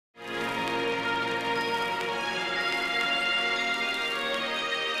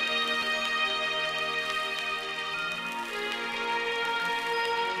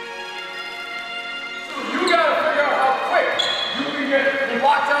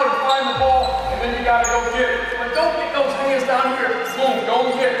gotta go get it. But don't get those hands down here. Boom,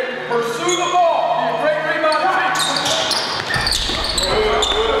 go and get it. Pursue the ball. Be a great rebound team.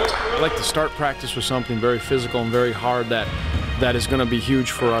 I like to start practice with something very physical and very hard that is going to be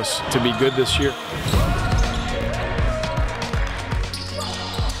huge for us to be good this year.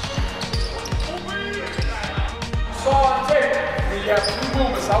 Saw on tape, when you have two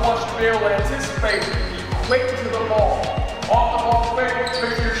movements, I want you to be able to anticipate, be quick to the ball. Off the ball quick to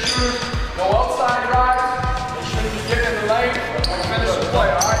your shoes, no outside drives, make sure you get in the lane, and finish the play,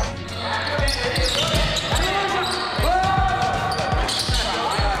 all right?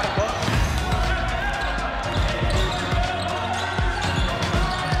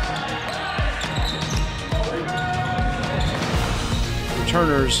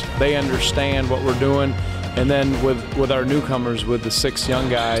 Returners, they understand what we're doing. And then with our newcomers, with the 6 young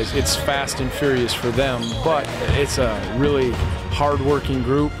guys, it's fast and furious for them, but it's a really hard-working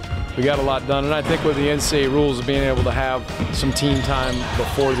group. We got a lot done, and I think with the NCAA rules, being able to have some team time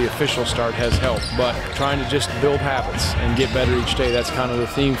before the official start has helped. But trying to just build habits and get better each day, that's kind of the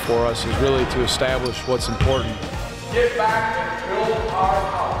theme for us, is really to establish what's important. Get back and build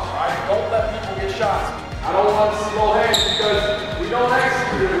our house, all right? Don't let people get shots. I don't want to see no hands because we don't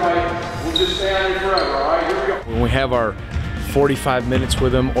execute it right. We'll just stay on it forever, all right? Here we go. When we have our 45 minutes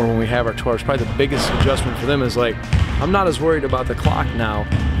with them, or when we have our 2 hours, probably the biggest adjustment for them is like, I'm not as worried about the clock now.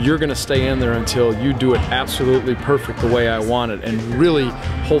 You're going to stay in there until you do it absolutely perfect the way I want it, and really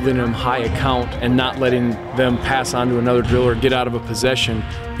holding them high account and not letting them pass on to another drill or get out of a possession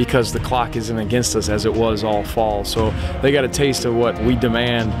because the clock isn't against us as it was all fall. So they got a taste of what we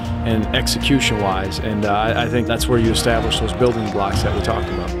demand and execution-wise, and I think that's where you establish those building blocks that we talked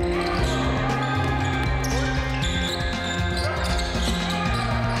about.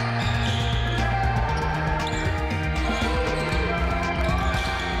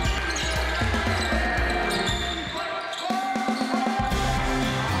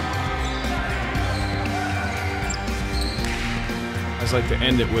 I like to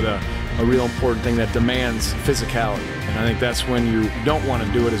end it with a real important thing that demands physicality, and I think that's when you don't want to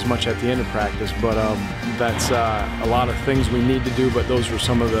do it as much at the end of practice, but that's a lot of things we need to do, but those were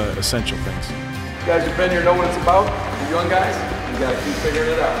some of the essential things. You guys have been here, know what it's about. You young guys, you got to keep figuring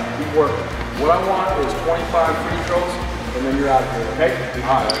it out. Keep working. What I want is 25 free throws, and then you're out of here, okay?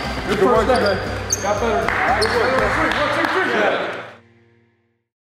 All right. Good work, man. Got better. All right, good work. 1, 2, 3. Yeah.